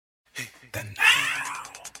Heathen.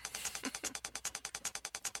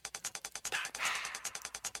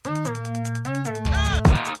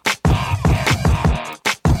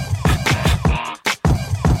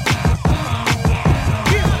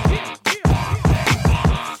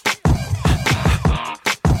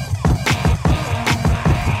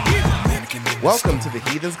 Welcome to the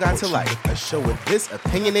Heathen's Guide to Life, a show with this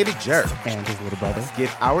opinionated jerk and his little brother.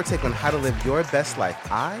 Give our take on how to live your best life.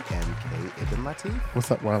 I am Kay Ibn Latif.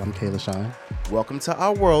 What's up, world? I'm Kayla Sean. Welcome to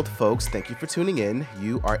our world, folks. Thank you for tuning in.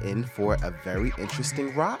 You are in for a very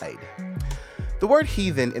interesting ride. The word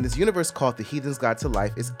heathen in this universe called the Heathen's Guide to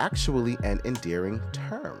Life is actually an endearing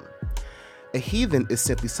term. A heathen is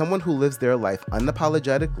simply someone who lives their life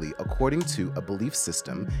unapologetically according to a belief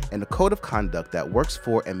system and a code of conduct that works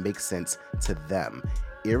for and makes sense to them,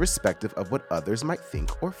 irrespective of what others might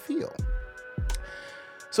think or feel.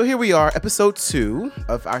 So here we are, episode 2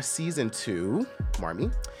 of our season 2,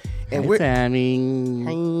 Marmy. And we're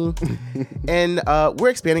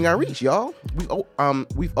expanding our reach, y'all.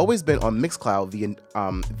 We've always been on Mixcloud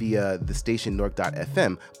via the station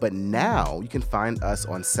Nork.fm, but now you can find us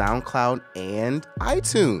on SoundCloud and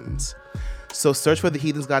iTunes. So search for The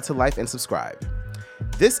Heathen's Guide to Life and subscribe.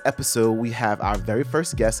 This episode, we have our very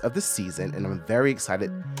first guest of the season, and I'm very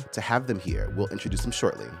excited to have them here. We'll introduce them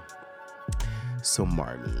shortly. So,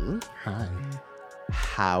 Marmy. Hi.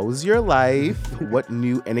 How's your life? What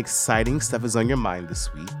new and exciting stuff is on your mind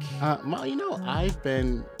this week? Well, I've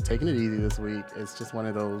been taking it easy this week. It's just one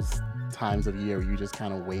of those times of year where you just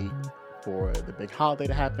kind of wait for the big holiday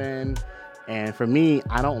to happen. And for me,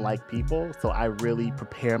 I don't like people, so I really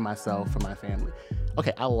prepare myself for my family.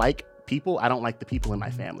 Okay, I like people. I don't like the people in my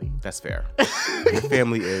family. That's fair. Your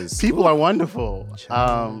family is... People are wonderful.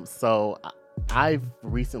 So I've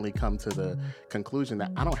recently come to the conclusion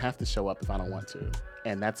that I don't have to show up if I don't want to.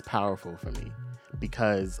 And that's powerful for me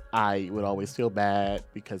because I would always feel bad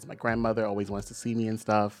because my grandmother always wants to see me and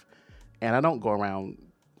stuff. And I don't go around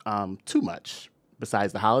too much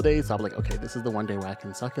besides the holidays. So I'm like, okay, this is the one day where I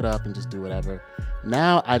can suck it up and just do whatever.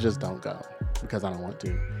 Now I just don't go because I don't want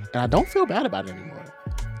to. And I don't feel bad about it anymore.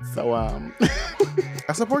 So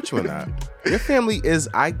I support you in that. Your family is,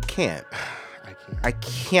 I can't. And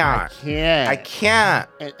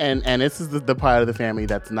this is the part of the family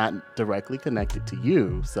that's not directly connected to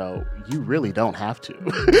you, so you really don't have to,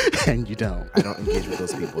 and you don't. I don't engage with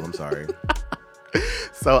those people. I'm sorry.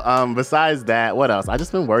 So besides that, what else? I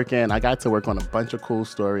just been working. I got to work on a bunch of cool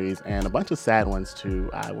stories and a bunch of sad ones too.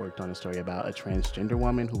 I worked on a story about a transgender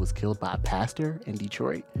woman who was killed by a pastor in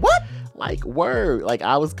Detroit. What? Like, word. Like,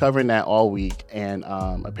 I was covering that all week, and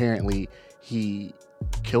apparently he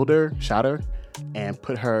killed her, shot her, and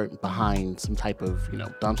put her behind some type of,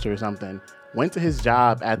 dumpster or something, went to his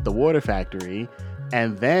job at the water factory,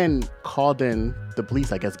 and then called in the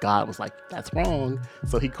police. I guess God was like, that's wrong.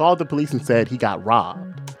 So he called the police and said he got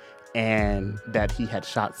robbed and that he had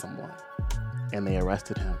shot someone, and they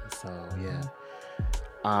arrested him. So,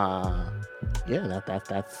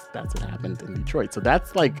 that's what happened in Detroit. So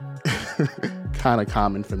that's like kind of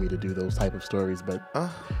common for me to do those type of stories, but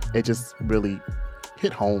it just really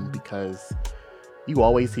hit home because you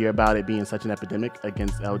always hear about it being such an epidemic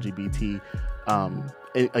against the LGBT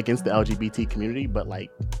community, but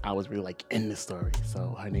like I was really like in this story.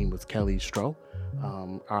 So her name was Kelly Stroh.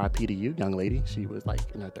 R.I.P. to you, young lady. She was like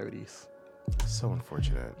in her 30s. So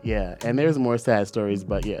unfortunate. Yeah, and there's more sad stories,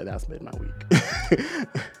 but yeah, that's been my week.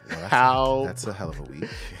 That's a hell of a week.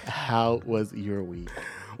 How was your week?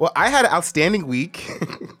 Well, I had an outstanding week.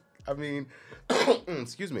 I mean,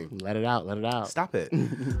 excuse me. Let it out. Stop it.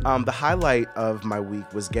 The highlight of my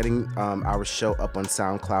week was getting our show up on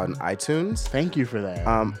SoundCloud and iTunes. Thank you for that.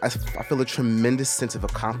 I feel a tremendous sense of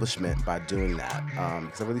accomplishment by doing that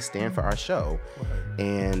because I really stand for our show.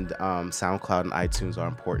 And SoundCloud and iTunes are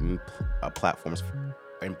important platforms for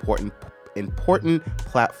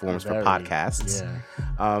podcasts.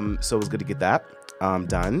 Yeah. So it was good to get that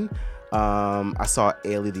done. I saw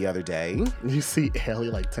Ailey the other day. You see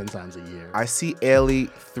Ailey like 10 times a year. I see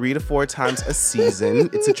Ailey 3 to 4 times a season.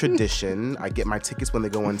 It's a tradition. I get my tickets when they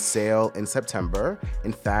go on sale in September.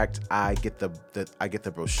 In fact, I get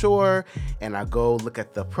the brochure and I go look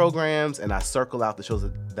at the programs and I circle out the shows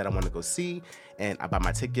that I want to go see. And I buy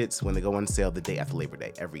my tickets when they go on sale the day after Labor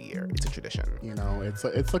Day every year. It's a tradition. You know, it's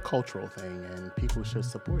a cultural thing, and people should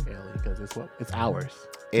support Ailey because it's ours.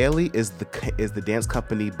 Ailey is the dance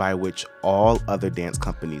company by which all other dance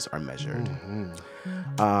companies are measured. Mm-hmm.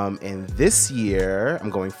 And this year I'm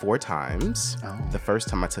going 4 times. Oh. The first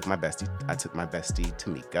time I took my bestie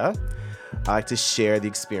Tamika. I like to share the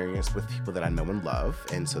experience with people that I know and love,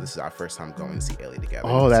 and so this is our first time going to see Ailey together.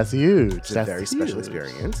 Oh, that's huge! It's a very special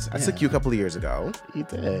experience. I took you a couple of years ago. You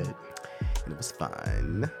did, and it was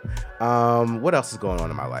fun. What else is going on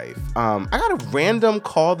in my life? I got a random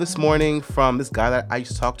call this morning from this guy that I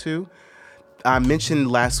used to talk to. I mentioned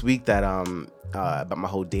last week that about my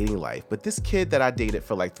whole dating life, but this kid that I dated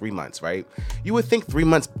for like 3 months, right? You would think 3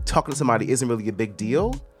 months talking to somebody isn't really a big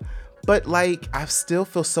deal. But like, I still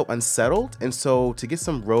feel so unsettled. And so to get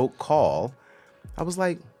some rogue call, I was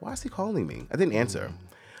like, why is he calling me? I didn't answer.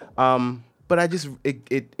 But I just,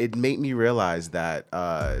 it made me realize that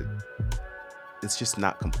it's just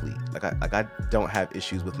not complete. Like I don't have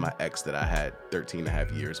issues with my ex that I had 13 and a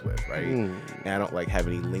half years with, right? And I don't like have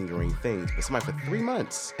any lingering things. But somebody for 3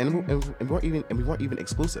 months, and we weren't even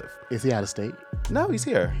exclusive. Is he out of state? No, he's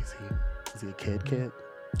here. Is he a kid?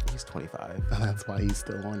 He's 25. Oh, that's why he's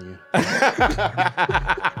still on you.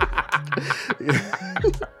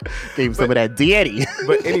 Gave him some of that daddy.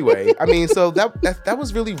 But anyway, I mean, so that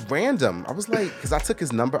was really random. I was like, because I took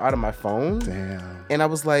his number out of my phone. Damn. And I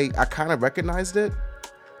was like, I kind of recognized it.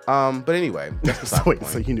 But anyway, that's beside the point.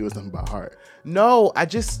 So you knew it was something by heart? No, I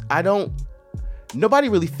don't. Nobody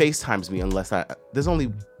really FaceTimes me unless there's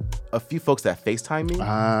only a few folks that FaceTime me,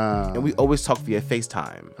 and we always talk via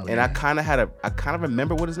FaceTime. Okay. And I kind of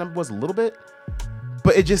remember what his number was a little bit,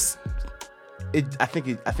 but I think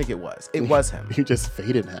it was him. You just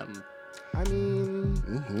faded him. I mean,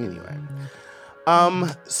 anyway.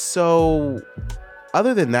 So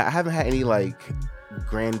other than that, I haven't had any like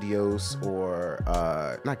grandiose or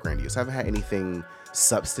not grandiose. I haven't had anything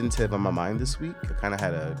substantive on my mind this week. I kind of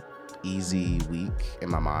had a easy week in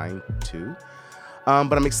my mind too.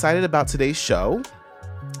 But I'm excited about today's show.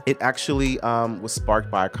 It actually was sparked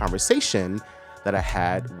by a conversation that I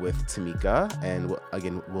had with Tamika, and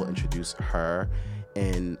again, we'll introduce her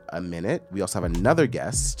in a minute. We also have another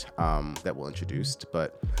guest that we'll introduce,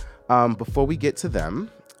 but before we get to them,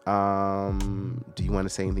 do you want to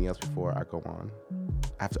say anything else before I go on?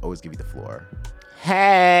 I have to always give you the floor.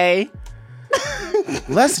 Hey!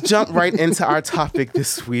 Let's jump right into our topic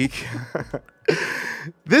this week.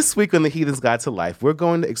 This week on The Heathen's Guide to Life, we're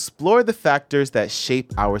going to explore the factors that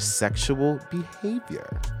shape our sexual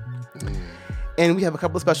behavior. And we have a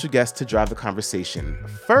couple of special guests to drive the conversation.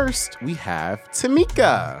 First, we have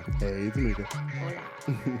Tamika. Hey, Tamika.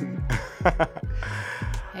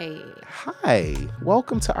 Hey. Hi.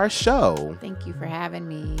 Welcome to our show. Thank you for having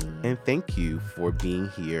me. And thank you for being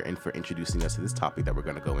here and for introducing us to this topic that we're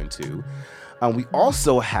going to go into. We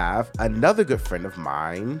also have another good friend of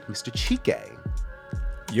mine, Mr. Chike.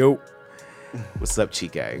 Yo. What's up,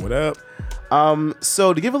 Chike? What up?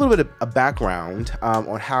 So to give a little bit of a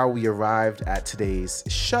on how we arrived at today's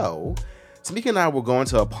show, Tamika and I were going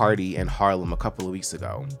to a party in Harlem a couple of weeks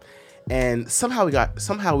ago, and somehow we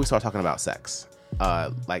started talking about sex.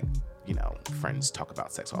 Like, you know, friends talk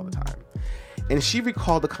about sex all the time. And she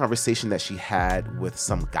recalled the conversation that she had with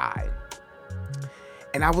some guy.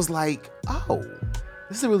 And I was like, oh,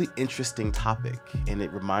 this is a really interesting topic. And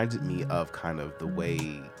it reminded me of kind of the way,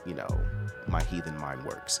 you know, my heathen mind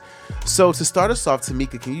works. So to start us off,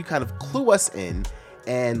 Tamika, can you kind of clue us in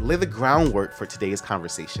and lay the groundwork for today's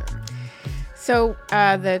conversation? So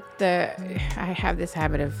I have this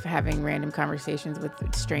habit of having random conversations with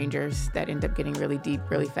strangers that end up getting really deep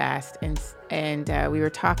really fast. And we were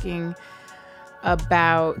talking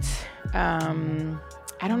about,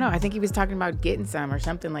 I don't know, I think he was talking about getting some or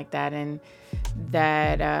something like that. And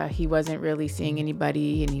that he wasn't really seeing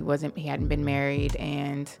anybody, and he hadn't been married.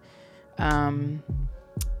 And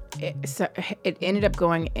it ended up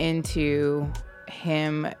going into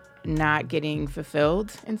him not getting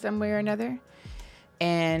fulfilled in some way or another.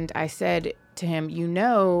 And I said to him, you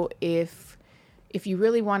know, if you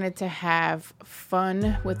really wanted to have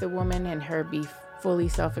fun with a woman and her be fully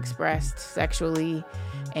self-expressed sexually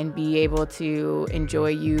and be able to enjoy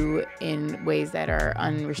you in ways that are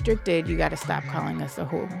unrestricted, you got to stop calling us a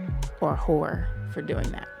whore or a whore for doing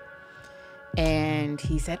that. And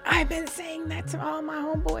he said, I've been saying that to all my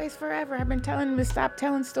homeboys forever. I've been telling them to stop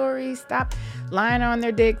telling stories, stop lying on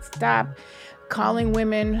their dicks, stop calling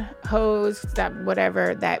women hoes, stop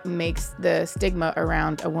whatever that makes the stigma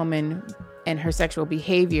around a woman and her sexual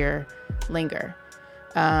behavior linger.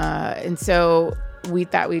 And so we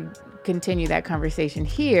thought we'd continue that conversation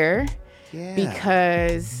here. Yeah.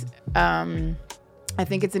 Because I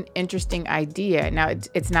think it's an interesting idea. Now,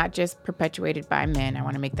 it's not just perpetuated by men. I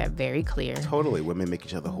want to make that very clear. Totally. Women make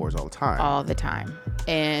each other whores all the time. All the time.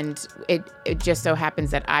 And it just so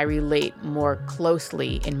happens that I relate more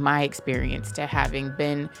closely in my experience to having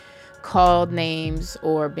been called names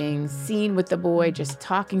or being seen with the boy, just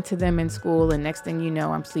talking to them in school, and next thing you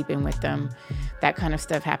know, I'm sleeping with them. That kind of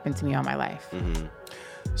stuff happened to me all my life. Mm-hmm.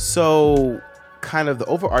 So kind of the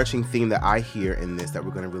overarching theme that I hear in this that we're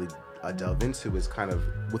going to really delve into is kind of,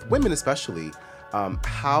 with women especially,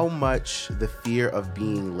 how much the fear of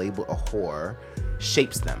being labeled a whore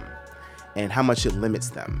shapes them, and how much it limits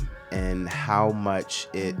them, and how much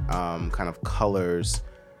it kind of colors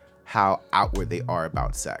how outward they are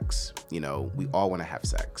about sex. You know, we all want to have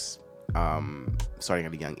sex, starting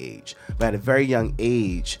at a young age. But at a very young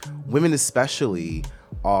age, women especially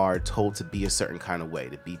are told to be a certain kind of way,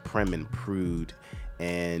 to be prim and prude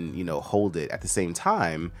and, you know, hold it. At the same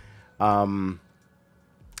time,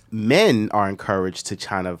 men are encouraged to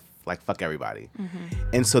kind of like fuck everybody.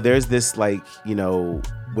 And so there's this, like, you know,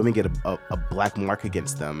 women get a black mark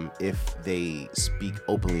against them if they speak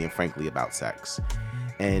openly and frankly about sex.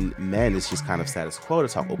 And men, it's just kind of status quo to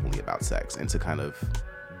talk openly about sex and to kind of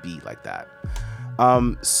be like that.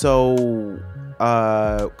 So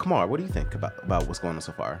Kamar, what do you think about what's going on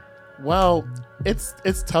so far? Well, it's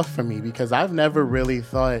tough for me because I've never really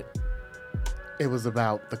thought it was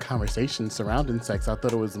about the conversation surrounding sex. I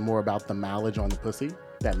thought it was more about the mileage on the pussy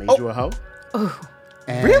that made you a hoe. Oh,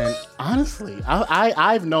 And really? honestly,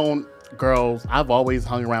 I've known girls. I've always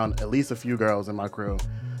hung around at least a few girls in my crew,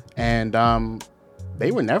 and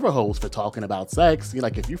they were never hoes for talking about sex.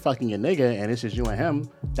 Like, if you fucking your nigga and it's just you and him,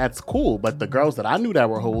 that's cool. But the girls that I knew that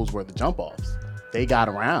were hoes were the jump offs. They got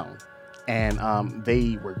around, and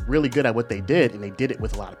they were really good at what they did, and they did it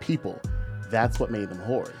with a lot of people. That's what made them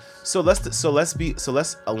whores. So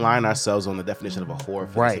let's align ourselves on the definition of a whore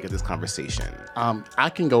for the sake of this conversation. I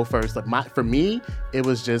can go first. Like, for me, it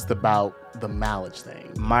was just about the mileage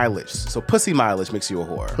thing. Mileage. So pussy mileage makes you a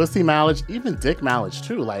whore. Pussy mileage, even dick mileage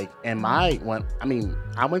too. Like, I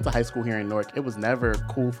went to high school here in Newark. It was never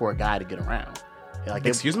cool for a guy to get around. Like,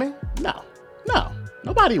 Excuse me? No.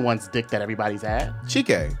 Nobody wants dick that everybody's had.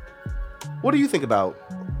 Chike, what do you think about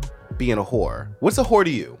being a whore? What's a whore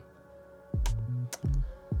to you?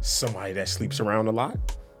 Somebody that sleeps around a lot.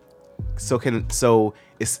 So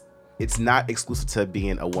it's not exclusive to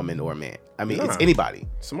being a woman or a man. I mean, it's anybody.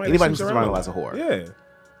 Somebody who sleeps around a lot is a whore. Yeah.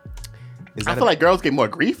 I feel like girls get more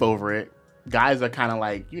grief over it. Guys are kind of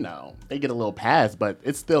like, you know, they get a little pass, but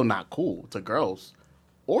it's still not cool to girls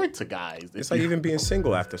or to guys. It's like even being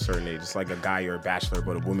single after a certain age. It's like a guy, you're a bachelor,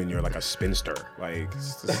 but a woman, you're like a spinster. Like,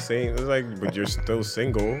 it's the same. It's like, but you're still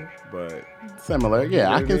single, but similar. Yeah, You know I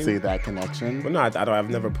what I can mean? see that connection. no, I've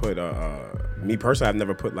never put me personally. I've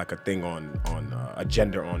never put like a thing on a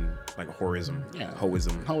gender on like a whorism. Yeah.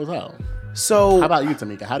 Hoism. How was hell? So How about you,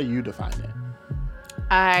 Tamika? How do you define it?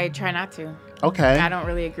 I try not to. Okay. I don't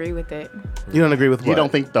really agree with it. you don't agree with what? You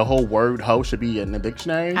don't think the whole word hoe should be in the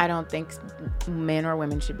dictionary? I don't think men or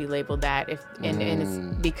women should be labeled that. And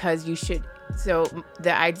it's because you should. So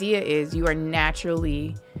the idea is you are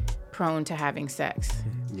naturally prone to having sex.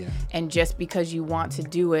 Yeah. And just because you want to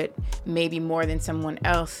do it maybe more than someone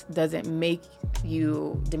else doesn't make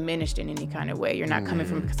you diminished in any kind of way. You're not coming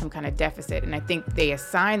from some kind of deficit. And I think they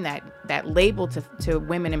assign that label to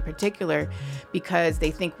women in particular because they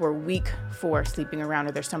think we're weak for sleeping around,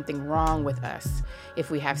 or there's something wrong with us if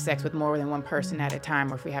we have sex with more than one person at a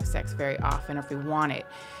time, or if we have sex very often, or if we want it.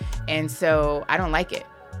 And so I don't like it.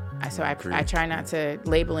 So I try not to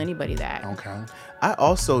label anybody that. Okay. I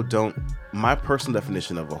also don't. My personal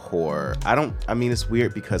definition of a whore, I mean, it's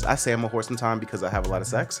weird because I say I'm a whore sometimes because I have a lot of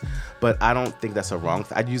sex, but I don't think that's a wrong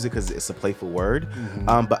thing. I'd use it because it's a playful word.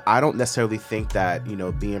 But I don't necessarily think that, you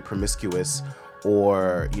know, being promiscuous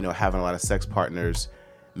or, you know, having a lot of sex partners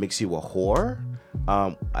makes you a whore.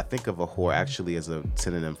 I think of a whore actually as a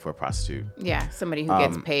synonym for a prostitute. Yeah, somebody who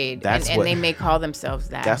gets paid. that's And what- they may call themselves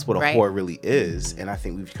that. That's what a right? whore really is, and I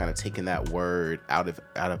think we've kind of taken that word out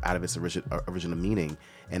of its original meaning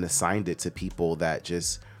and assigned it to people that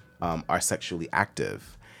just are sexually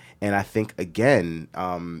active. And I think again,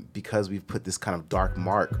 because we've put this kind of dark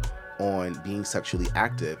mark on being sexually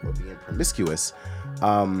active or being promiscuous,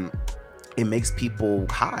 it makes people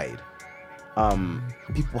hide.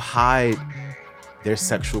 People hide their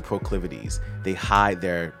sexual proclivities. They hide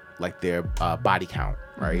their body count,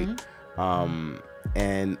 right?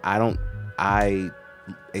 And I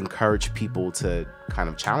encourage people to kind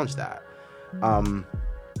of challenge that.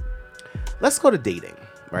 Let's go to dating,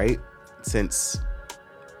 right? Since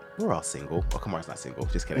We're all single. Oh, Kamar's not single.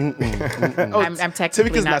 Just kidding. I'm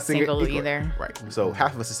technically Tamika's not single either. Right. So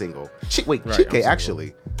half of us are single. Right, Chike, I'm single.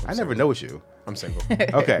 actually. I never know it's you. I'm single.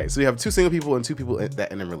 Okay, so you have 2 single people and 2 people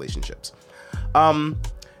that end in relationships.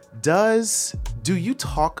 Do you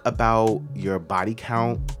talk about your body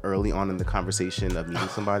count early on in the conversation of meeting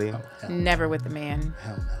somebody? Never with the man.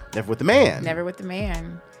 Hell no. Never with the man. Never with the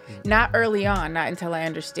man. Not early on, not until I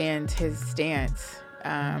understand his stance.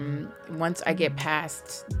 Once I get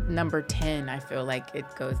past number 10, I feel like it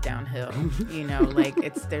goes downhill. You know, like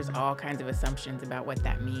there's all kinds of assumptions about what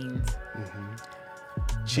that means.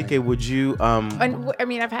 Chike, would you And I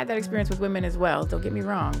mean, I've had that experience with women as well. Don't get me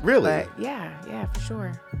wrong. Really? But yeah, for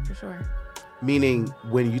sure. meaning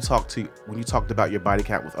when you talked about your body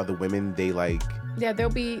count with other women, they like Yeah,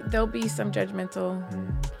 there'll be some judgmental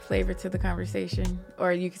flavor to the conversation,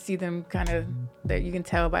 or you can see them that you can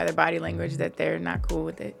tell by their body language that they're not cool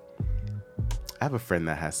with it. I have a friend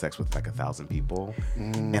that has sex with like 1,000 people,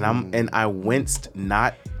 and I winced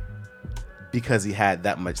not because he had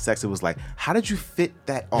that much sex. It was like, how did you fit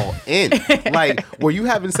that all in? Like, were you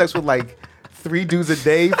having sex with like 3 dudes a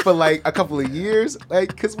day for like a couple of years?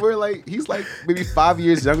 Like, cause he's like maybe 5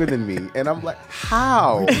 years younger than me, and I'm like,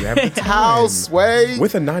 how? How, Sway?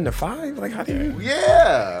 With a 9 to 5? Like, how do you?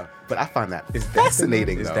 Yeah, but I find that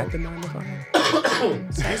fascinating. Is though. that the 9 to 5?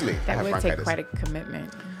 Excuse me. I That have would take bronchitis. quite a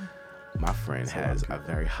commitment. My friend has a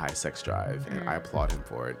very high sex drive, and I applaud him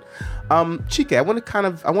for it. Chike, I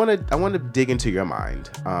want to dig into your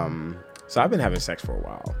mind. So I've been having sex for a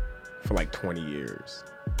while, for like 20 years.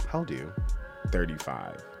 How old are you?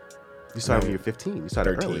 35. You started when you were 15. You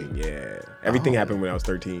started 13, early. yeah. Everything happened when I was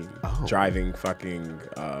 13. Oh. Driving, fucking,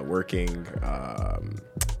 working,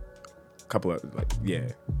 couple of, like,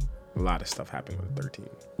 yeah. A lot of stuff happened when I was 13.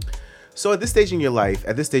 So at this stage in your life,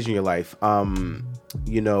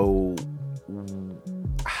 you know,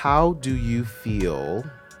 how do you feel?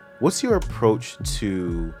 What's your approach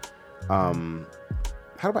to? How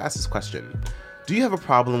do I ask this question? Do you have a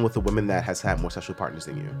problem with a woman that has had more sexual partners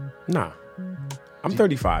than you? Nah. I'm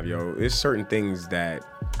 35, yo. There's certain things that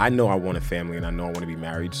I know I want a family and I know I want to be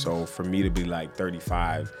married. So for me to be like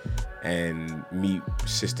 35 and meet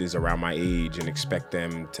sisters around my age and expect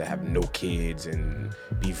them to have no kids and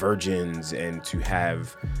be virgins and to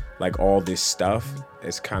have like all this stuff,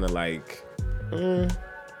 it's kind of like, to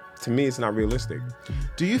me, it's not realistic.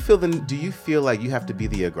 Do you feel like you have to be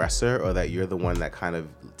the aggressor, or that you're the one that kind of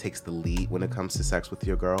takes the lead when it comes to sex with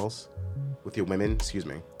your women? Excuse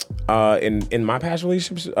me. In my past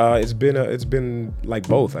relationships, it's been like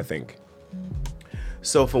both, I think.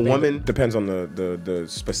 So if a woman depends on the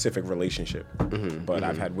specific relationship, but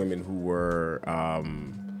I've had women who were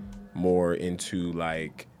more into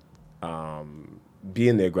like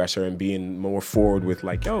being the aggressor and being more forward with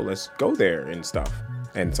like, yo, let's go there and stuff.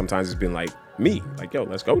 And sometimes it's been like me, like, yo,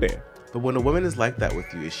 let's go there. But when a woman is like that with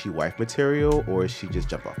you, is she wife material or is she just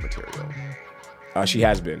jump off material? She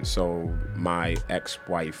has been. So my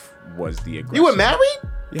ex-wife was the aggressor. You were married?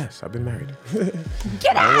 Yes, I've been married.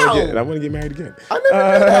 Get out! I want to get married again. I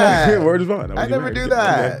never do that. Word is bond. I never do I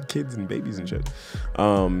that. have kids and babies and shit.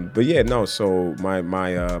 But yeah, no. So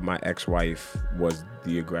my ex-wife was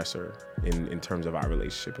the aggressor in terms of our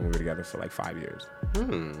relationship, and we were together for like 5 years.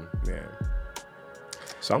 Yeah.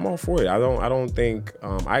 So I'm all for it. I don't think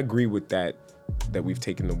I agree with that we've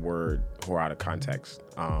taken the word whore out of context.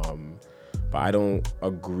 But I don't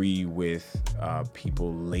agree with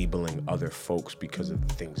people labeling other folks because of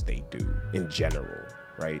the things they do in general,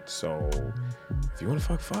 right? So if you want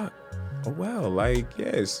to fuck. Oh well, like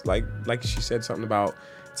yes, like she said something about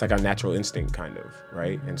it's like our natural instinct kind of,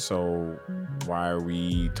 right? And so why are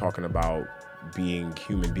we talking about being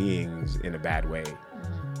human beings in a bad way?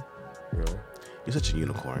 You know? You're such a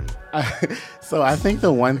unicorn. So I think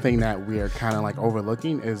the one thing that we are kind of like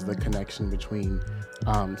overlooking is the connection between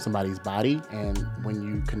somebody's body, and when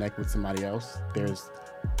you connect with somebody else, there's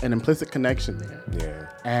an implicit connection there. Yeah.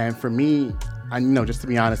 And for me, just to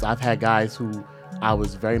be honest, I've had guys who I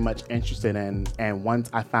was very much interested in, and once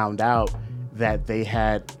I found out that they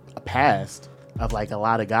had a past of like a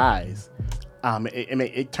lot of guys,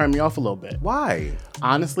 it turned me off a little bit. Why?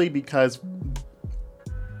 Honestly, because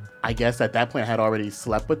I guess at that point I had already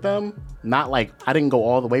slept with them. Not like I didn't go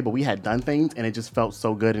all the way, but we had done things and it just felt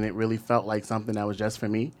so good, and it really felt like something that was just for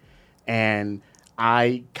me. And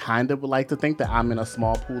I kind of would like to think that I'm in a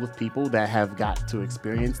small pool of people that have got to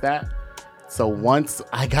experience that. So once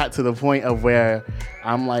I got to the point of where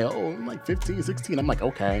I'm like, I'm like 15, 16, I'm like,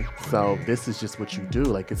 okay, so this is just what you do.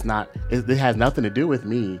 Like it has nothing to do with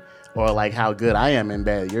me or like how good I am in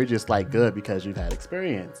bed. You're just like good because you've had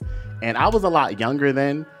experience. And I was a lot younger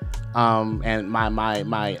then. And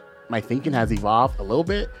my my thinking has evolved a little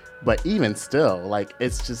bit, but even still, like,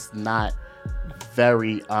 it's just not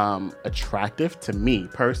very attractive to me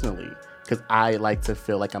personally, because I like to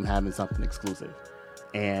feel like I'm having something exclusive.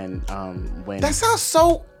 And when That sounds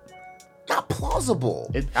so not plausible.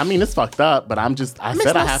 it's fucked up, but I said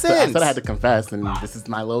I had to confess, and this is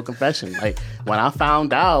my little confession. Like, when I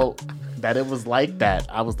found out that it was like that,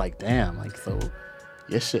 I was like, damn, like, so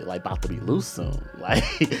your shit like about to be loose soon. Like,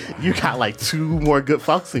 you got like 2 more good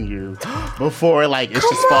fucks in you before like it's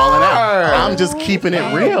just falling out. I'm just keeping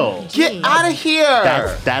it real. Get out of here.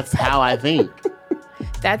 That's how I think.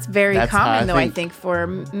 That's very common, though, I think. think, for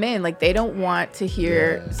men. Like, they don't want to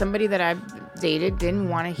hear, somebody that I've dated didn't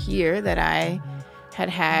want to hear that I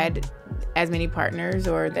had as many partners,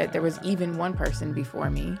 or that there was even one person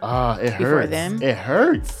before me. It before hurts. them. It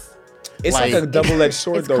hurts. It's like a double-edged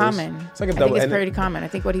sword, It's though. common. It's like a I double. think it's pretty common. I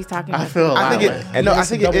think what he's talking about. I feel I think like I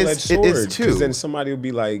think it is too. Because then somebody will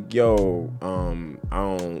be like, "Yo,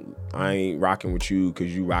 I ain't rocking with you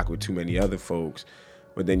because you rock with too many other folks."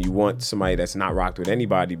 But then you want somebody that's not rocked with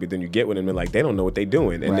anybody, but then you get with them and like they don't know what they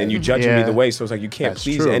doing, and then you judge them either way. So it's like you can't That's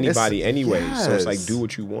please true. anybody anyway. So it's like Yes. do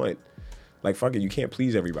what you want. Like, fuck it, you can't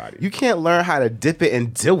please everybody. You can't learn how to dip it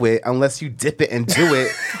and do it unless you dip it and do it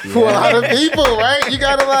for a lot of people, right? You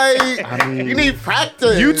gotta you need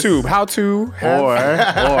practice. YouTube, how to or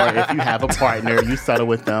if you have a partner, you settle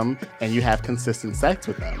with them and you have consistent sex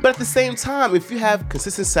with them. But at the same time, if you have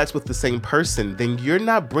consistent sex with the same person, then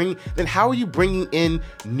then how are you bringing in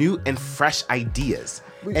new and fresh ideas?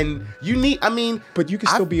 And you need, But you can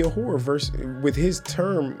still be a whore with his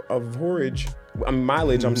term of whorage.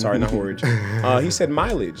 Mileage, I'm sorry, not whorage. He said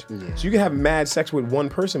mileage. Yeah. So you can have mad sex with one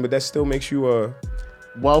person, but that still makes you a...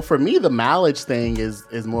 Well, for me, the mileage thing is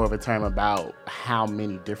more of a term about how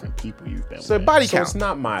many different people you've been So with. body So count. it's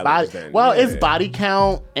not mileage Body, then. well, Yeah. it's body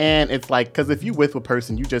count, and it's like, because if you with a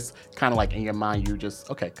person, you just kind of like in your mind, you just,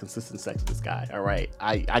 okay, consistent sex with this guy. All right.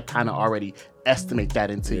 I kind of already estimate that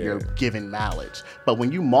into your given mileage. But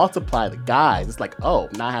when you multiply the guys, it's like, oh,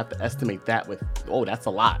 now I have to estimate that with, oh, that's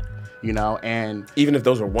a lot, you know? And Even if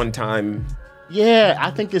those are one-time... yeah,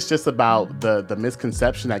 I think it's just about the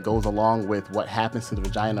misconception that goes along with what happens to the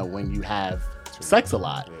vagina when you have sex a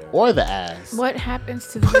lot, or the ass. What happens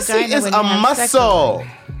to the Pussy vagina is when a you have sex with muscle. it?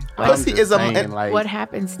 Pussy is What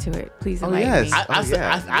happens to it? Please Oh, enlighten yes. me.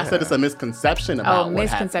 I said it's a misconception about what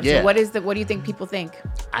misconception. happens. What do you think people think?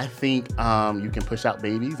 I think you can push out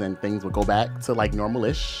babies and things will go back to like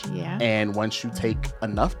normal-ish. Yeah. And once you take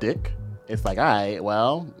enough dick, it's like, all right,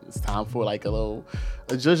 well, it's time for like a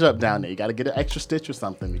zhuzh up down there. You got to get an extra stitch or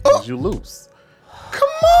something because you loose. Come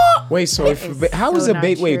on. Wait, so how is so a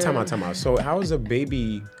baby... not Wait, true. time out. So how is a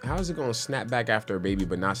baby... How is it going to snap back after a baby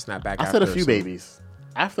but not snap back I after... said a few some- babies.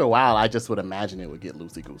 After a while, I just would imagine it would get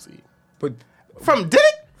loosey-goosey. But From dick?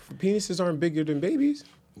 penises aren't bigger than babies.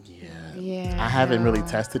 Yeah. I haven't really no.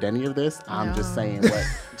 tested any of this. I'm just saying what.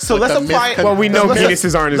 So what let's the apply it. miscon- Well, we know let's-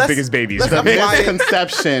 penises aren't as let's- big as babies. let's The apply it-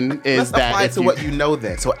 misconception is Let's that apply it if to what you know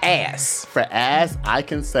then. So ass. for ass, I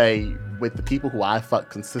can say with the people who I fuck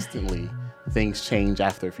consistently, things change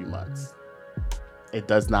after a few months. It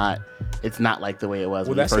does not. It's not like the way it was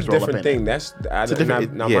Well, when you that's a first roll up different in thing. it. That's a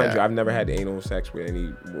different- now, yeah. mind you, I've never had anal sex with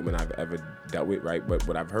any woman I've ever dealt with, right? But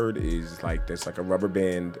what I've heard is like there's like a rubber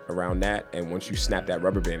band around that, and once you snap that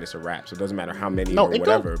rubber band, it's a wrap. So it doesn't matter how many No, or it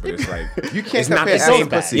whatever. goes- But it's like You can't it's not compare the ass same. and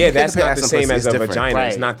pussy. Yeah, You can't that's compare not ass the and same pussy. as It's a different. vagina.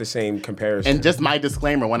 It's Right. not the same comparison. And just my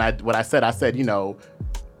disclaimer when I said you know,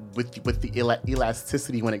 with the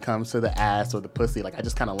elasticity when it comes to the ass or the pussy, like I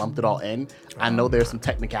just kind of lumped it all in. I know there's some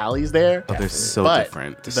technicalities there. Oh, they're so but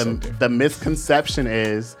different. The misconception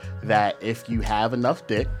is that if you have enough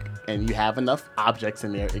dick and you have enough objects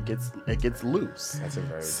in there, it gets loose. That's a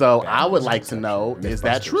very So bad I would like to know, is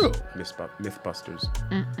that true? Mythbusters.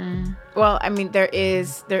 Well, I mean, there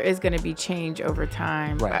is going to be change over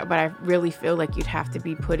time, Right. but I really feel like you'd have to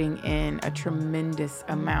be putting in a tremendous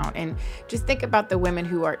amount. And just think about the women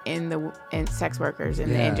who are in sex workers in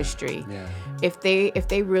the Yeah. industry. Yeah. If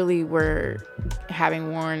they really were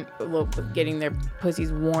getting their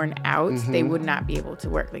pussies worn out, they would not be able to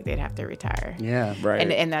work. Like they'd have to retire. Yeah. Right.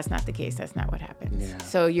 And that's not the case. That's not what happens. Yeah.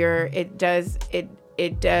 So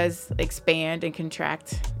it does expand and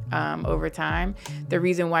contract over time. The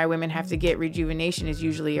reason why women have to get rejuvenation is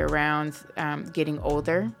usually around getting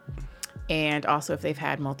older, and also if they've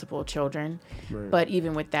had multiple children. But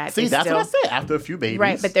even with that, See, they that's still, what I said. After a few babies,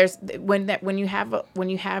 right? But there's when you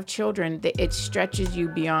have children, it stretches you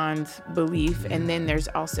beyond belief, and then there's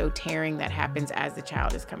also tearing that happens as the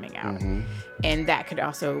child is coming out, and that could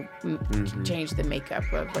also change the makeup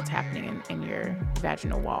of what's happening in your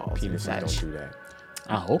vaginal walls and Penises such. don't do that.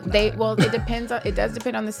 I hope not. Well, it depends on. It does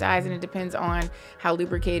depend on the size, and it depends on how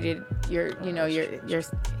lubricated your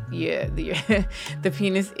the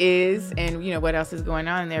penis is, and what else is going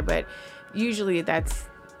on in there. But usually, that's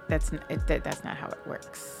not how it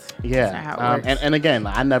works. Yeah. That's not how it works. And again,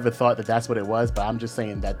 I never thought that that's what it was, but I'm just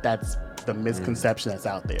saying that that's the misconception that's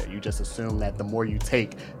out there. You just assume that the more you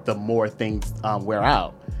take, the more things wear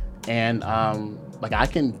out. And like I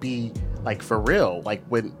can be like for real, like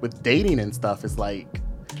with dating and stuff, it's like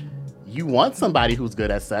you want somebody who's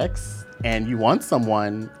good at sex and you want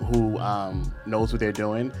someone who knows what they're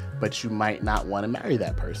doing, but you might not want to marry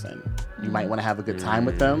that person. You might want to have a good time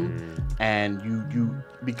with them, and you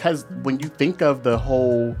because when you think of the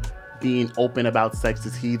whole being open about sex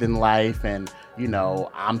is heathen life, and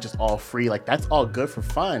I'm just all free, like that's all good for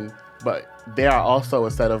fun, but there are also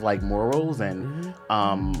a set of like morals and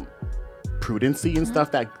prudency and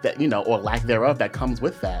stuff that or lack thereof that comes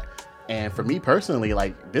with that. And for me personally,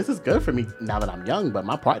 like this is good for me now that I'm young, but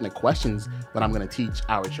my partner questions what I'm going to teach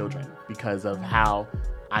our children because of how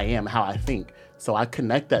I am, how I think. So I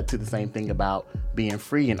connect that to the same thing about being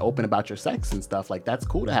free and open about your sex and stuff. Like that's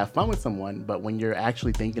cool to have fun with someone, but when you're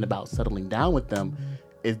actually thinking about settling down with them,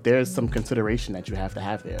 there's some consideration that you have to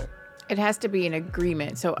have there. It has to be an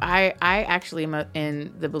agreement. So I actually am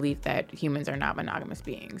in the belief that humans are not monogamous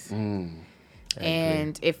beings.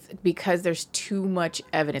 And because there's too much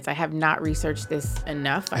evidence, I have not researched this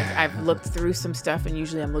enough. I've looked through some stuff, and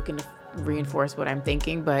usually I'm looking to reinforce what I'm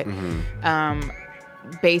thinking. But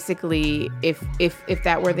basically, if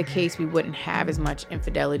that were the case, we wouldn't have as much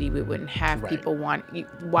infidelity. We wouldn't have people want.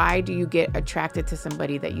 Why do you get attracted to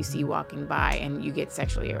somebody that you see walking by and you get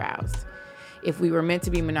sexually aroused? If we were meant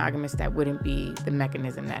to be monogamous, that wouldn't be the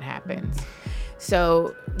mechanism that happens.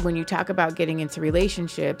 So when you talk about getting into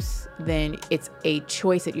relationships, then it's a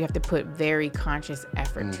choice that you have to put very conscious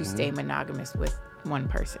effort to stay monogamous with one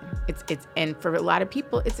person. And for a lot of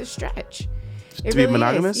people, it's a stretch. To be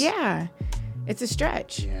monogamous? Yeah, it's a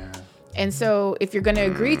stretch. Yeah. And so if you're going to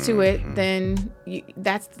agree to it, then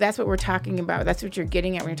that's what we're talking about. That's what you're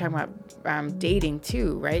getting at when you're talking about dating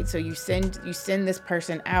too, right? So you send this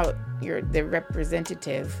person out, you're the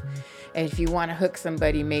representative. And if you want to hook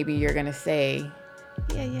somebody, maybe you're going to say,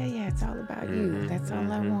 yeah, it's all about you. That's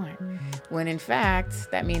all I want. When in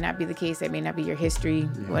fact, that may not be the case. That may not be your history,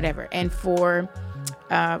 whatever. And for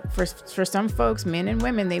some folks, men and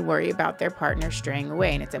women, they worry about their partner straying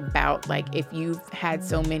away. And it's about like, if you've had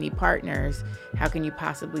so many partners, how can you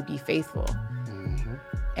possibly be faithful?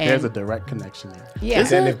 And there's a direct connection there.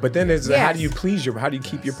 Yeah. But then there's how do you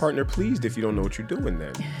keep your partner pleased if you don't know what you're doing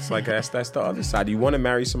then? It's like that's the other side. You want to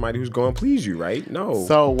marry somebody who's going to please you, right? No.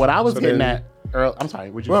 So what I was getting at earlier, I'm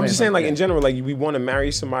sorry, would you I'm just saying like in general, like we want to marry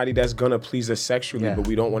somebody that's going to please us sexually, but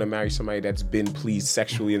we don't want to marry somebody that's been pleased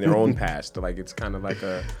sexually in their own past. Like it's kind of like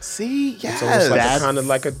a it's almost like kind of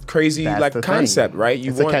like a crazy like concept, right?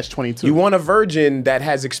 It's a catch-22. You want a virgin that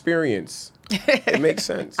has experience. It makes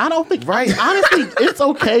sense. I don't think, honestly, it's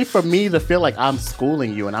okay for me to feel like I'm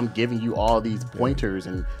schooling you and I'm giving you all these pointers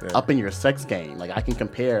and upping your sex game. Like I can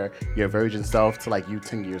compare your virgin self to like you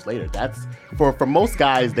 10 years later. That's for most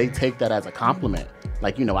guys, they take that as a compliment.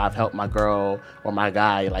 Like, I've helped my girl or my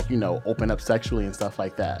guy, like, open up sexually and stuff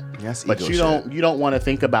like that. Yes, but you don't want to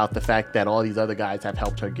think about the fact that all these other guys have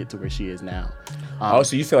helped her get to where she is now.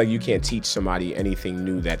 So you feel like you can't teach somebody anything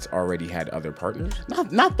new that's already had other partners?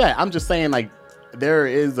 Not that. I'm just saying, like, there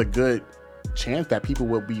is a good chance that people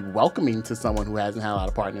will be welcoming to someone who hasn't had a lot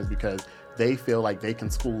of partners because they feel like they can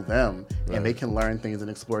school them and they can learn things and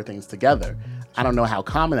explore things together. I don't know how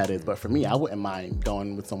common that is, but for me, I wouldn't mind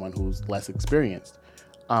going with someone who's less experienced.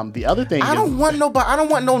 The other thing I don't want nobody. I don't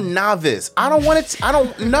want no novice. I don't want it. I don't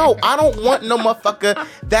want no motherfucker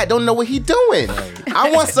that don't know what he doing. I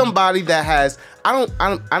want somebody that has. I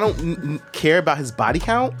don't care about his body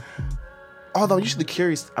count. Although I'm usually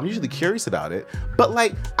curious about it. But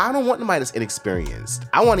like, I don't want nobody that's inexperienced.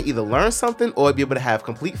 I want to either learn something or be able to have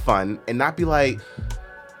complete fun and not be like,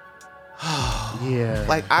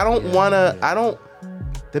 like I don't want to.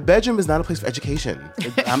 The bedroom is not a place for education.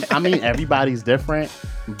 I mean, everybody's different,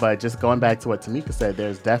 but just going back to what Tamika said,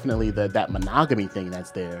 there's definitely that monogamy thing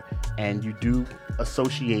that's there, and you do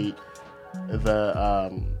associate the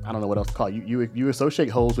I don't know what else to call it. You associate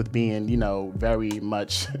hoes with being very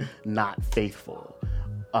much not faithful,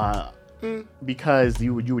 because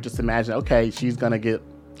you would just imagine, okay, she's gonna get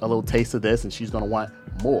a little taste of this and she's gonna want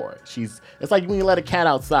more. It's like when you let a cat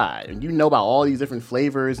outside and you know about all these different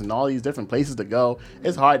flavors and all these different places to go.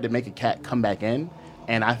 It's hard to make a cat come back in,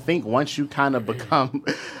 And I think once you kind of become,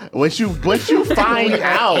 once you find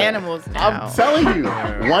out, animals now. I'm telling you,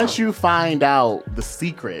 once you find out the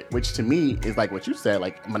secret, which to me is like what you said,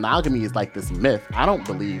 like monogamy is like this myth. I don't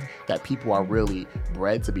believe that people are really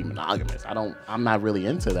bred to be monogamous. I'm not really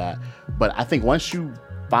into that. But I think once you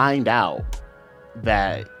find out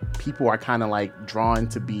that people are kind of like drawn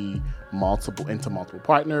to be into multiple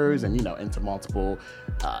partners and, you know, into multiple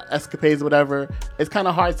escapades or whatever, it's kind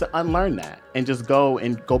of hard to unlearn that and just go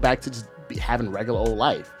back to just having regular old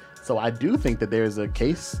life. So I do think that there's a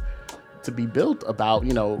case to be built about,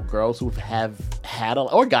 you know, girls who have had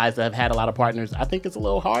or guys that have had a lot of partners. I think it's a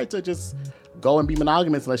little hard to just go and be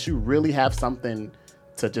monogamous unless you really have something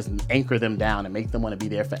to just anchor them down and make them want to be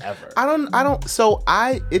there forever. I'm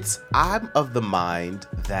of the mind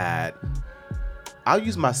that I'll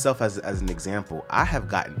use myself as an example. I have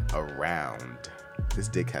gotten around. This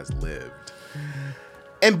dick has lived.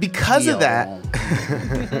 And because of that,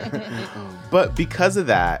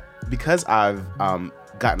 because I've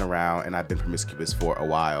gotten around and I've been promiscuous for a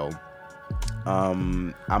while,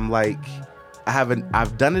 I'm like,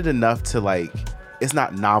 I've done it enough to like, it's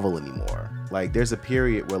not novel anymore. Like there's a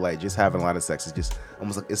period where like just having a lot of sex is just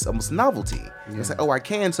it's almost novelty. Yeah. It's like, oh, I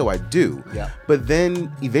can, so I do. Yeah. But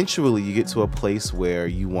then eventually you get to a place where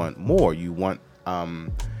you want more. You want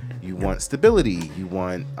stability. You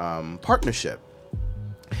want partnership.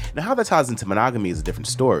 Now how that ties into monogamy is a different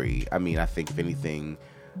story. I mean, I think if anything,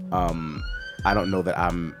 I don't know that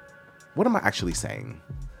what am I actually saying?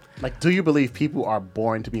 Like, do you believe people are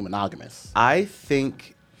born to be monogamous? I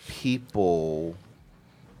think people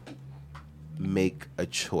make a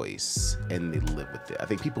choice and they live with it. I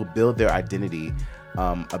think people build their identity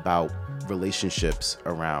about relationships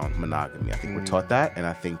around monogamy. I think we're taught that, and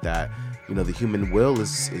I think that, you know, the human will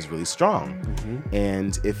is really strong. Mm-hmm.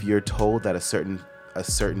 And if you're told that a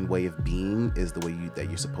certain way of being is the way that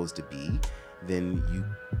you're supposed to be, then you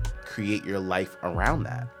create your life around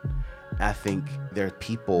that. I think there are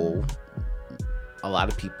people, a lot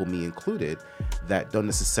of people, me included, that don't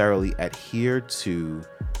necessarily adhere to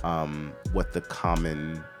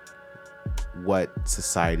what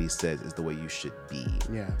society says is the way you should be.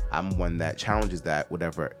 Yeah. I'm one that challenges that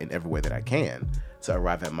in every way that I can to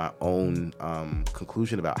arrive at my own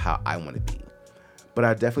conclusion about how I want to be. But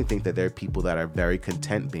I definitely think that there are people that are very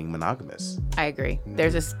content being monogamous. I agree.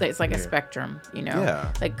 It's like a spectrum, you know?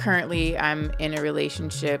 Yeah. Like currently I'm in a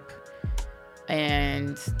relationship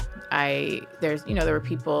and there were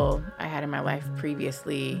people I had in my life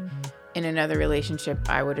previously. In another relationship,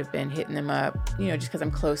 I would have been hitting them up, you know, just because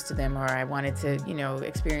I'm close to them, or I wanted to, you know,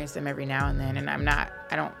 experience them every now and then. And I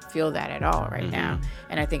don't feel that at all right now.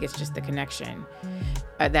 And I think it's just the connection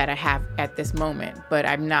that I have at this moment. But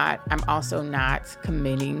I'm also not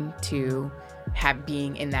committing to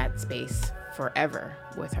being in that space forever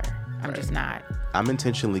with her. I'm just not. I'm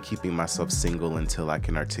intentionally keeping myself single until I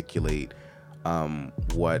can articulate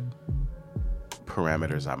what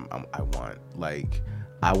parameters I want. Like,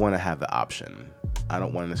 I want to have the option. I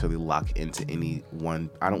don't want to necessarily lock into any one.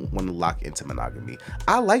 I don't want to lock into monogamy.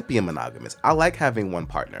 I like being monogamous. I like having one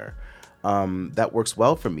partner. That works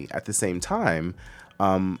well for me. At the same time,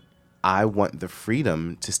 I want the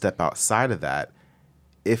freedom to step outside of that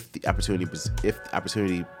if the opportunity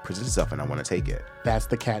presents itself and I want to take it. That's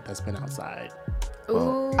the cat that's been outside.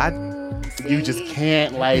 Well, you just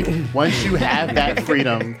can't, like, once you have that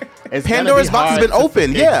freedom, Pandora's box has been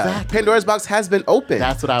open. Yeah, Pandora's box has been open.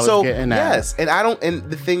 That's what I was getting at. Yes, and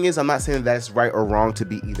the thing is, I'm not saying that it's right or wrong to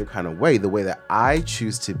be either kind of way. The way that I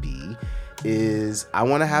choose to be is I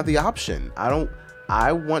want to have the option. I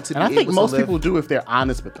want to be able to live. And I think most people do if they're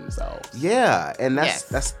honest with themselves. Yeah, and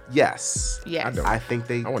that's yes. Yes. I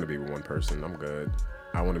want to be with one person. I'm good.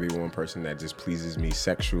 I want to be with one person that just pleases me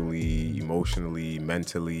sexually, emotionally,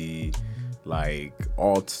 mentally, like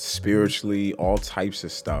spiritually, all types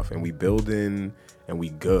of stuff. And we building and we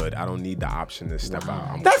good. I don't need the option to step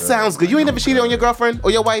out. That sounds good. You ain't never cheated on your girlfriend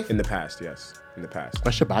or your wife? In the past, yes. In the past.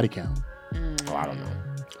 What's your body count? Oh, I don't know.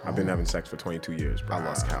 I've been having sex for 22 years, bro. I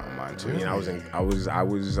lost count on mine too. I mean, I was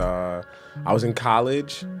in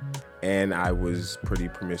college, and I was pretty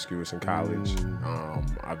promiscuous in college.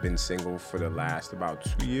 I've been single for the last about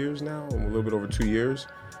 2 years now, a little bit over 2 years,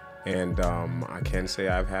 and I can say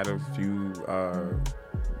I've had a few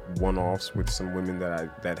one-offs with some women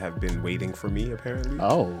that have been waiting for me, apparently.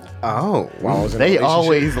 Oh. While I was in they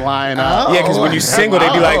always line up. Yeah, because when you're single,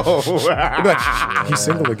 they be like, he's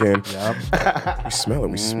single again. Yep. We smell it.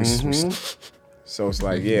 We So it's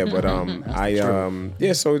like, yeah, but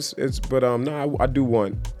so it's but no, I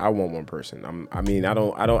want one person.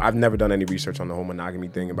 I've never done any research on the whole monogamy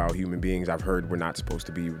thing about human beings. I've heard we're not supposed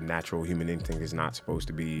to be natural. Human instinct is not supposed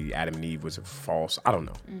to be. Adam and Eve was false. I don't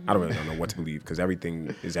know. I don't really don't know what to believe because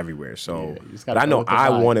everything is everywhere. So, but I know I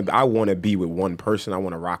want to be with one person. I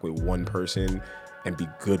want to rock with one person and be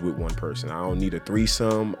good with one person. I don't need a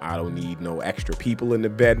threesome. I don't need no extra people in the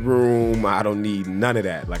bedroom. I don't need none of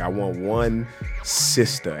that. Like, I want one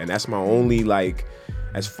sister. And that's my only, like,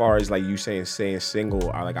 as far as like you saying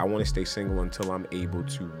single, I want to stay single until I'm able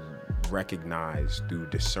to recognize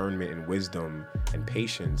through discernment and wisdom and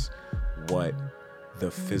patience what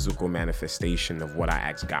the physical manifestation of what I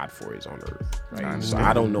asked God for is on earth. Right? So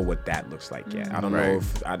I don't know what that looks like yet. I don't know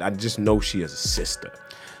if I just know she is a sister.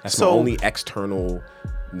 That's my only external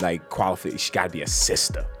like qualification. She got to be a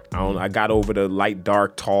sister. I got over the light,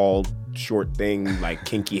 dark, tall, short thing, like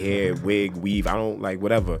kinky hair, wig, weave. I don't like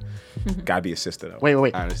whatever. Got to be a sister though.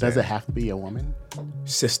 Wait. Does it have to be a woman?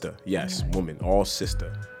 Sister, yes. Woman, all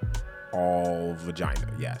sister, all vagina,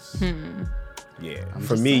 yes. Yeah.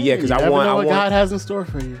 For me, yeah, because I want what God has in store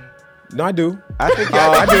for you. No, I do. I think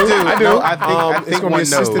I do. No, I think it's gonna be a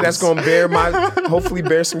sister that's gonna hopefully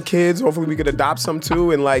bear some kids. Hopefully we could adopt some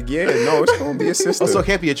too. And like, yeah, no, it's gonna be a sister. So it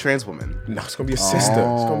can't be a trans woman. No, it's gonna be a sister.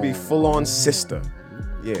 It's gonna be full on sister.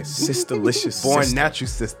 Yeah, sisterlicious. Born sister. natural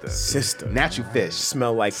sister. Sister. Natural fish.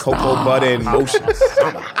 Smell like cocoa butter and motions.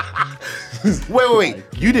 Wait.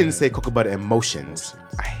 You didn't say cocoa butter and motions.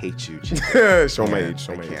 I hate you, G. Show my age.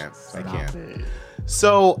 I can't.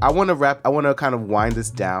 So I want to kind of wind this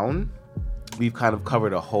down. We've kind of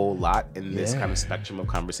covered a whole lot in this kind of spectrum of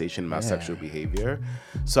conversation about sexual behavior.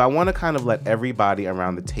 So I want to kind of let everybody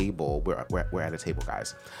around the table, we're at a table,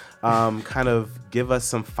 guys, kind of give us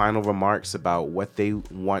some final remarks about what they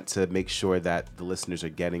want to make sure that the listeners are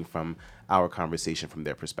getting from our conversation from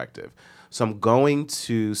their perspective. So I'm going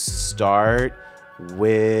to start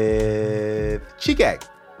with Chike.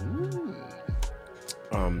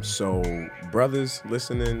 So brothers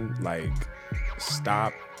listening, like,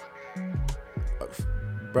 stop.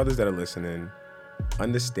 Brothers that are listening,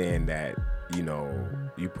 understand that, you know,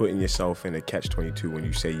 you putting yourself in a catch-22 when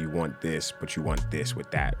you say you want this, but you want this with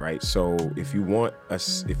that, right? So if you want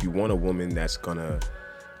a woman that's gonna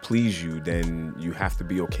please you, then you have to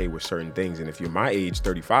be okay with certain things. And if you're my age,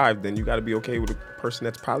 35, then you got to be okay with a person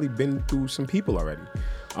that's probably been through some people already.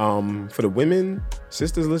 For the women,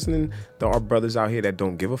 sisters listening, there are brothers out here that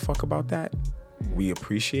don't give a fuck about that. We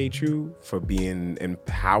appreciate you for being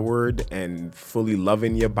empowered and fully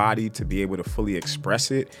loving your body to be able to fully express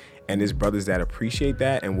it. And there's brothers that appreciate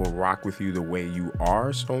that and will rock with you the way you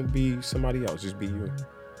are. So don't be somebody else. Just be you.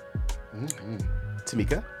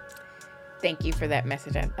 Tamika? Thank you for that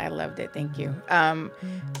message. I loved it. Thank you.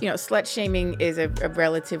 Slut shaming is a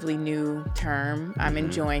relatively new term. I'm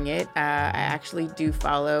enjoying it. I actually do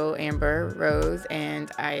follow Amber Rose,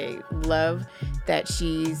 and I love that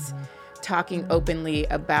she's talking openly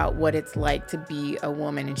about what it's like to be a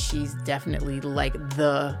woman, and she's definitely like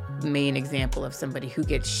the main example of somebody who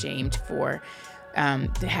gets shamed for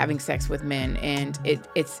having sex with men. And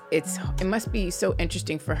it must be so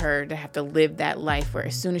interesting for her to have to live that life where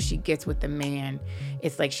as soon as she gets with the man,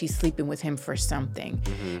 it's like she's sleeping with him for something.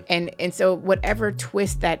 And so whatever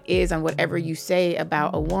twist that is on whatever you say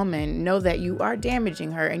about a woman, know that you are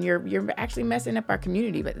damaging her, and you're actually messing up our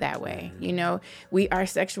community. But that way, we are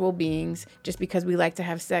sexual beings. Just because we like to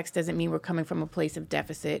have sex doesn't mean we're coming from a place of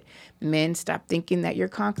deficit. Men, stop thinking that you're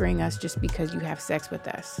conquering us just because you have sex with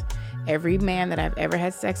us. Every man that I've ever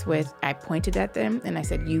had sex with, I pointed at them and I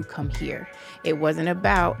said, you come here. It wasn't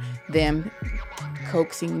about them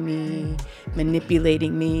coaxing me,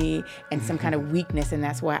 manipulating me, and some kind of weakness, and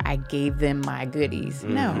that's why I gave them my goodies.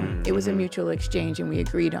 No, it was a mutual exchange, and we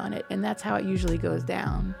agreed on it, and that's how it usually goes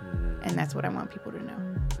down, and that's what I want people to know.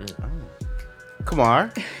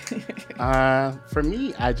 Kamar? For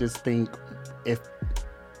me, I just think if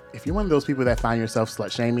you're one of those people that find yourself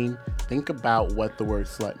slut shaming, think about what the word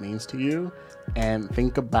slut means to you, and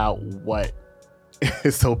think about what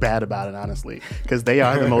is so bad about it, honestly, because they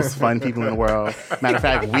are the most fun people in the world. Matter of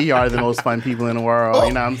fact, we are the most fun people in the world.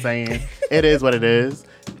 You know what I'm saying? It is what it is.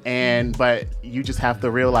 But you just have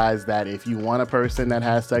to realize that if you want a person that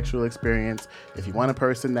has sexual experience, if you want a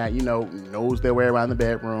person that, knows their way around the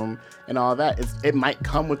bedroom and all that, it might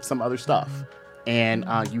come with some other stuff. And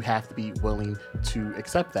you have to be willing to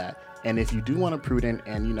accept that. And if you do want a prudent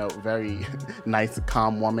and, very nice,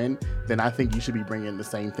 calm woman, then I think you should be bringing the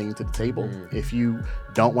same thing to the table. If you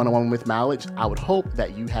don't want a woman with mileage, I would hope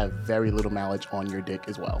that you have very little mileage on your dick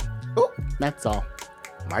as well. That's all.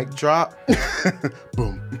 Mic drop.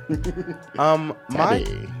 Boom.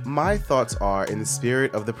 My thoughts are, in the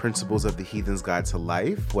spirit of the principles of the Heathen's Guide to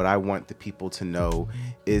Life, what I want the people to know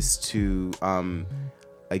is to,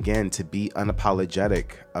 again, to be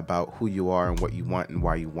unapologetic about who you are and what you want and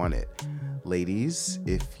why you want it. Ladies,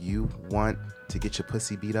 if you want to get your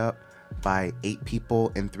pussy beat up by 8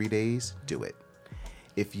 people in 3 days, do it.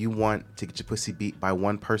 If you want to get your pussy beat by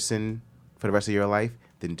one person for the rest of your life,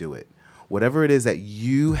 then do it. Whatever it is that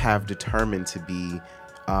you have determined to be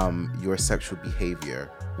your sexual behavior,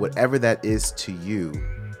 whatever that is to you,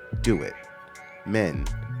 do it. Men,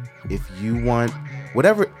 if you want,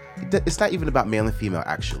 whatever, it's not even about male and female,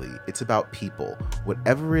 actually. It's about people.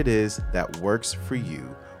 Whatever it is that works for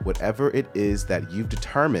you, whatever it is that you've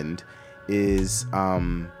determined is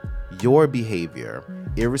your behavior,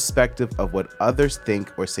 irrespective of what others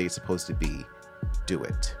think or say it's supposed to be, do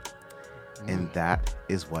it. And that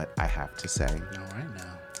is what I have to say. All right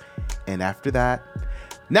now. And after that,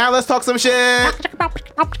 now let's talk some shit.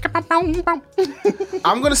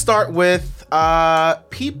 I'm going to start with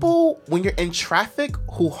people when you're in traffic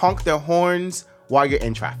who honk their horns while you're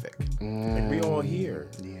in traffic. Like we all here.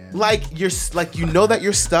 Yeah. Like you know that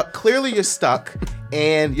you're stuck. Clearly you're stuck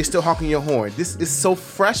and you're still honking your horn. This is so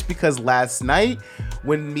fresh because last night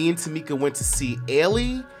when me and Tamika went to see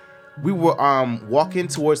Ailey, we were walking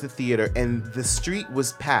towards the theater and the street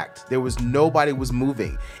was packed. There was nobody was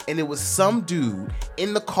moving, and it was some dude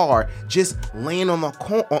in the car just laying on the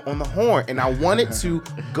horn. And I wanted to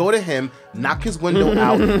go to him, knock his window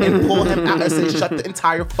out, and pull him out and say, "Shut the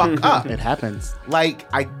entire fuck up." It happens. Like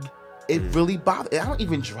it really bothers. I don't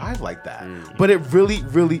even drive like that, but it really,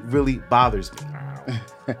 really, really bothers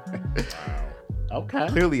me. Okay.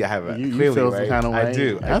 Clearly, I have a. You clearly, feel right? some kind of way. I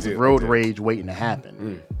do. That's road rage waiting to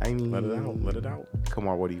happen. I mean, Let it out. Let it out. Come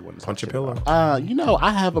on, what do you want to Punch a talk pillow. about?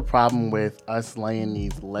 I have a problem with us laying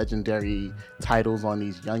these legendary titles on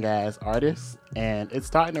these young ass artists, and it's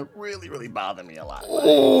starting to really, really bother me a lot.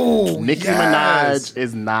 Oh, Nicki yes. Minaj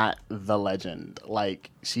is not the legend.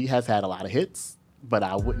 Like, she has had a lot of hits, but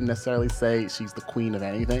I wouldn't necessarily say she's the queen of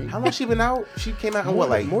anything. How long she been out? She came out in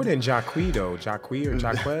what, like more than Jacquees though? Jacquees or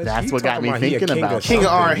Jacquez? That's He what got talking me about he a thinking about King of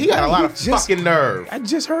R? He got a lot of just- fucking nerve. I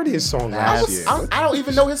just heard his song That's- last year. I don't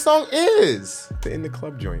even know his song is. The In the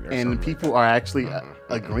Club joint. Or And something people are actually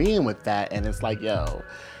agreeing with that, and it's like, yo,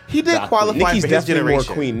 He did Exactly. qualify Nicki's for his definitely more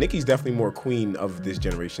generation. queen. Nicki's definitely more queen of this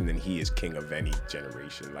generation than he is king of any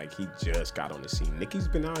generation. Like, he just got on the scene. Nicki's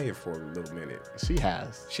been out here for a little minute. she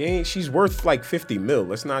has. She's worth like 50 mil.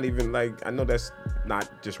 Let's not even like, I know that's not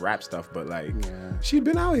just rap stuff, but like, she's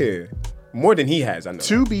been out here more than he has. I know.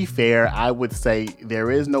 To be fair, I would say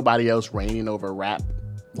there is nobody else reigning over rap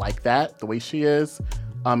like that, the way she is.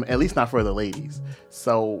 At least not for the ladies.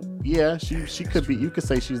 So yeah, she could be. You could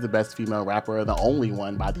say she's the best female rapper, the only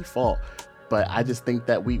one by default. But I just think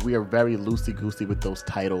that we are very loosey goosey with those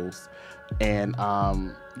titles, and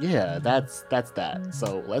yeah, that's that.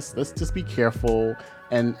 So let's just be careful.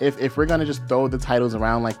 And if we're gonna just throw the titles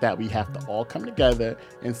around like that, we have to all come together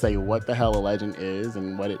and say what the hell a legend is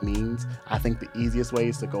and what it means. I think the easiest way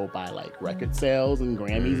is to go by like record sales and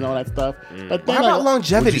Grammys and all that stuff. But then How about Would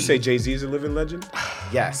longevity? you say Jay-Z is a living legend?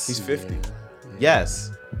 yes? He's 50.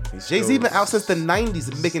 Yes. He's Jay-Z still been out since the 90s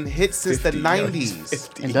and making hits since 50, the yo, he's 90s.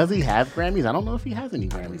 50. And does he have Grammys? I don't know if he has any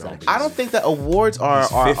Grammys actually. I don't think that awards are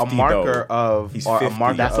He's a 50 marker though. of He's or a 50.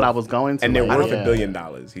 marker That's of, what I was going to. And they're like, worth yeah. $1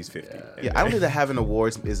 billion. He's 50. Yeah, I don't think that having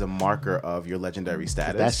awards is a marker of your legendary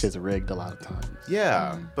status. That shit's rigged a lot of times.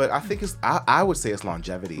 Yeah, but I think it's I would say it's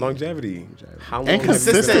longevity. Longevity. How long And have you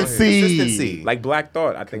been out here? Consistency. Like Black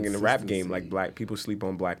Thought, I think in the rap game, like black people sleep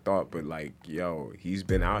on Black Thought, but like, yo, he's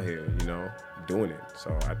been out here, you know, doing it.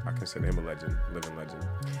 So I consider him a legend, living legend.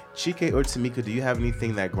 Chike or Tamika, do you have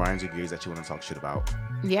anything that grinds your gears that you want to talk shit about?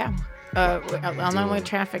 Yeah. Along with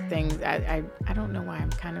traffic things, I don't know why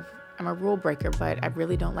I'm a rule breaker, but I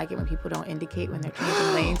really don't like it when people don't indicate when they're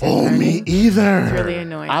changing lanes. Oh, me either. It's really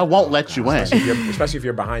annoying. I won't let you in. Especially if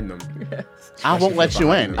you're behind them. I won't let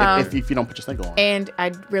you in behind if you don't put your signal on. And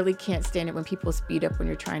I really can't stand it when people speed up when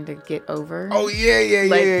you're trying to get over. Oh yeah,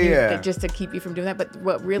 Like, just to keep you from doing that. But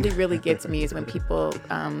what really, really gets me is when people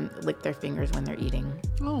lick their fingers when they're eating.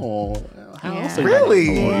 Oh, how Yeah. else are you Really?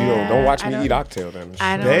 gonna- Well, you know, don't watch I me don't- eat oxtail then.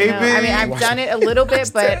 I don't Baby. know. I mean, I've Watch done it a little bit,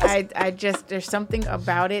 but I just there's something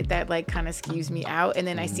about it that like kind of skews me out. And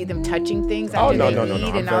then I see them touching things Oh, after no, they no, no, eat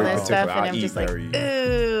no. and I'm all very that stuff, particular. and I I'm eat just like, very-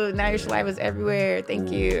 ooh, now your saliva's everywhere.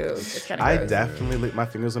 Thank you. It's kind of I gross. definitely lick my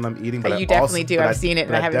fingers when I'm eating, But but you I definitely also, do. but I've seen it,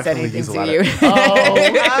 and I haven't said definitely anything use a to lot you. of-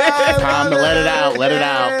 Oh, time to let it out. Let it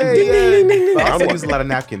out. But I also use a lot of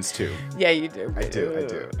napkins too. Yeah, you do. I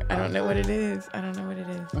do. I don't know what it is. I don't know what it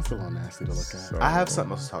is. That's a little nasty to look at. So, I have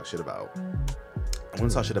something else to talk shit about. I want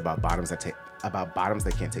to talk shit about bottoms that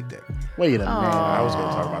can't take dick. Wait a minute. I was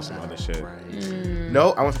gonna talk about some other shit. Right.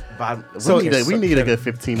 No, I want bottom. We need a good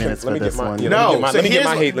 15 minutes for this one. No, let me get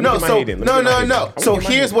my hate. No. So So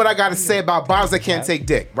here's what I got to say about bottoms that can't take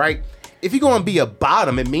dick, right? If you're going to be a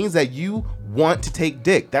bottom, it means that you want to take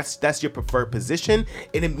dick. That's your preferred position,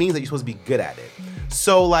 and it means that you're supposed to be good at it.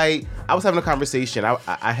 So, like, I was having a conversation.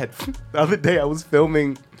 I had the other day. I was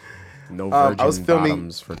filming. No virgin I was filming-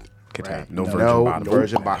 bottoms for Kit Kat. Right. No No virgin bottoms.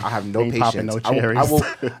 virgin bottom. I have no Ain't popping patience. no I will-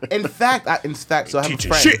 cherries. In fact, so I have a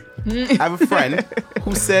Teaching friend. shit. I have a friend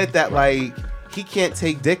who said that like he can't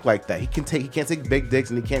take dick like that. He can't take big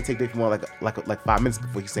dicks, and he can't take dick for more like 5 minutes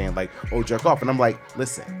before he's saying like, oh, jerk off. And I'm like,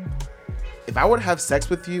 listen, if I were to have sex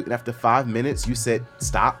with you and after 5 minutes you said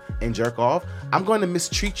stop and jerk off, I'm going to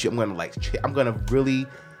mistreat you. I'm going to really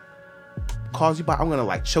cause you by. I'm going to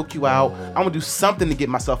like choke you out. I'm going to do something to get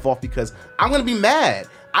myself off because I'm going to be mad.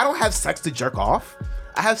 I don't have sex to jerk off.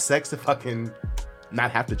 I have sex to fucking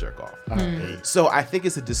not have to jerk off. So I think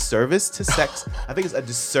it's a disservice to sex. I think it's a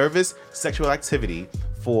disservice sexual activity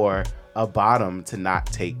for a bottom to not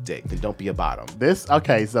take dick. Then don't be a bottom.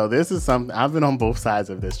 So this is something I've been on both sides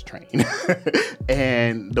of this train.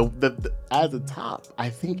 And the as a top, I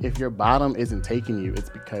think if your bottom isn't taking you, it's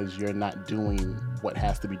because you're not doing what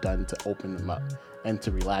has to be done to open them up and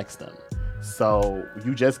to relax them. So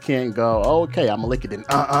you just can't go, oh, okay, I'm gonna lick it in. It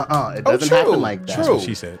doesn't happen like that. True. That's what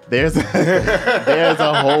she said. There's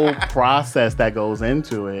a whole process that goes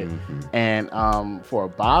into it. And for a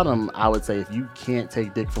bottom, I would say if you can't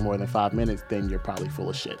take dick for more than 5 minutes, then you're probably full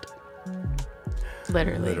of shit.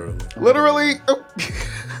 Literally. Literally.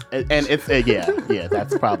 And it's yeah,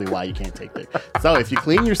 that's probably why you can't take dick. So if you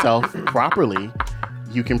clean yourself properly,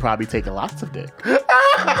 you can probably take lots of dick.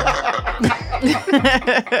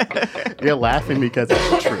 You're laughing because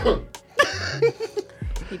it's true.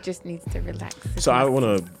 He just needs to relax. So I want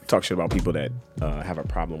to talk shit about people that have a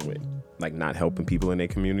problem with like not helping people in their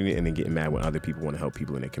community and then getting mad when other people want to help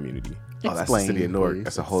people in their community. Oh, that's the city of Newark. Please.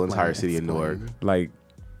 That's a whole entire city of Newark. Like,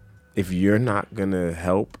 if you're not gonna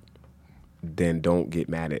help, then don't get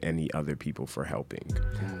mad at any other people for helping.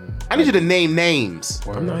 I need you to name names.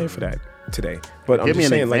 I'm not here for that today, but I'm Give me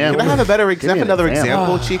just an saying, like, example. Can I have a better me example? an Another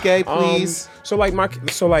example. example, Chike, please. So like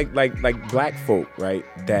like black folk, right,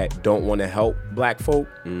 that don't want to help black folk,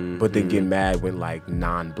 but they get mad when like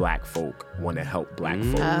non-black folk want to help black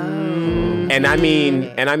folk. And I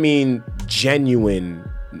mean genuine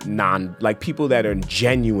like people that are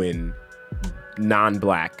genuine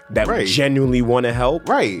non-black that Right. genuinely want to help,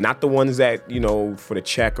 Right. not the ones that, you know, for the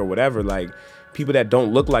check or whatever, like people that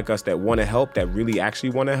don't look like us that want to help, that really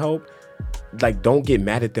actually want to help. Like, don't get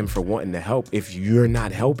mad at them for wanting to help if you're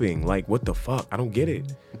not helping. Like, what the fuck? I don't get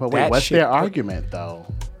it. But wait, That what's shit- their argument though?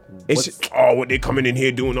 It's just, oh, what they coming in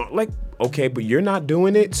here doing? All, like, okay, but you're not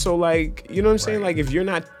doing it. So, like, you know what I'm saying? Like, if you're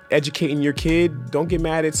not educating your kid, don't get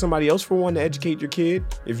mad at somebody else for wanting to educate your kid.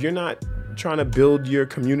 If you're not trying to build your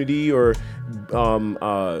community or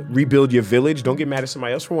rebuild your village, don't get mad at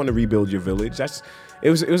somebody else for wanting to rebuild your village. It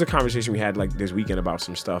was a conversation we had like this weekend about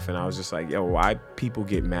some stuff, and I was just like, yo, why people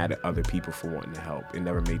get mad at other people for wanting to help? It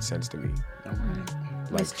never made sense to me.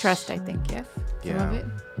 Like, Mistrust, I think, yes. Some Yeah. of it.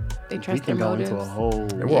 They We trust their can go motives. into a whole.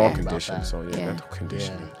 and we're all Yeah. conditioned, so yeah, Yeah. mental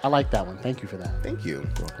conditioning. I like that one. Thank you for that. Thank you.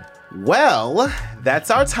 Well, that's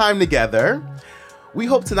our time together. We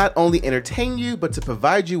hope to not only entertain you, but to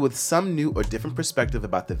provide you with some new or different perspective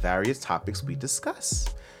about the various topics we discuss.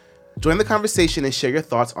 Join the conversation and share your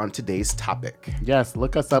thoughts on today's topic. Yes,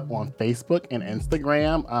 look us up on Facebook and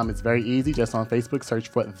Instagram. It's very easy. Just on Facebook, search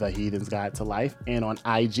for The Heathen's Guide to Life. And on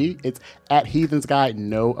IG, it's at Heathen's Guide,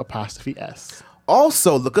 no apostrophe S.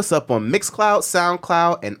 Also, look us up on Mixcloud,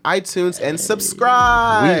 SoundCloud, and iTunes and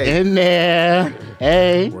subscribe. We in there.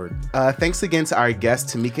 Hey. Word. Thanks again to our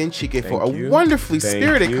guests, Tamika and Chike, for a Thank you. wonderfully Thank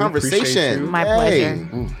spirited you. conversation. Appreciate you. My Yay.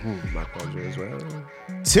 pleasure. My pleasure as well.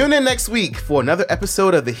 Tune in next week for another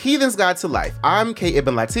episode of The Heathen's Guide to Life. I'm Kay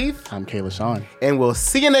Ibn Latif, I'm Kayla Sean. and we'll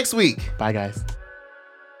see you next week. Bye, guys.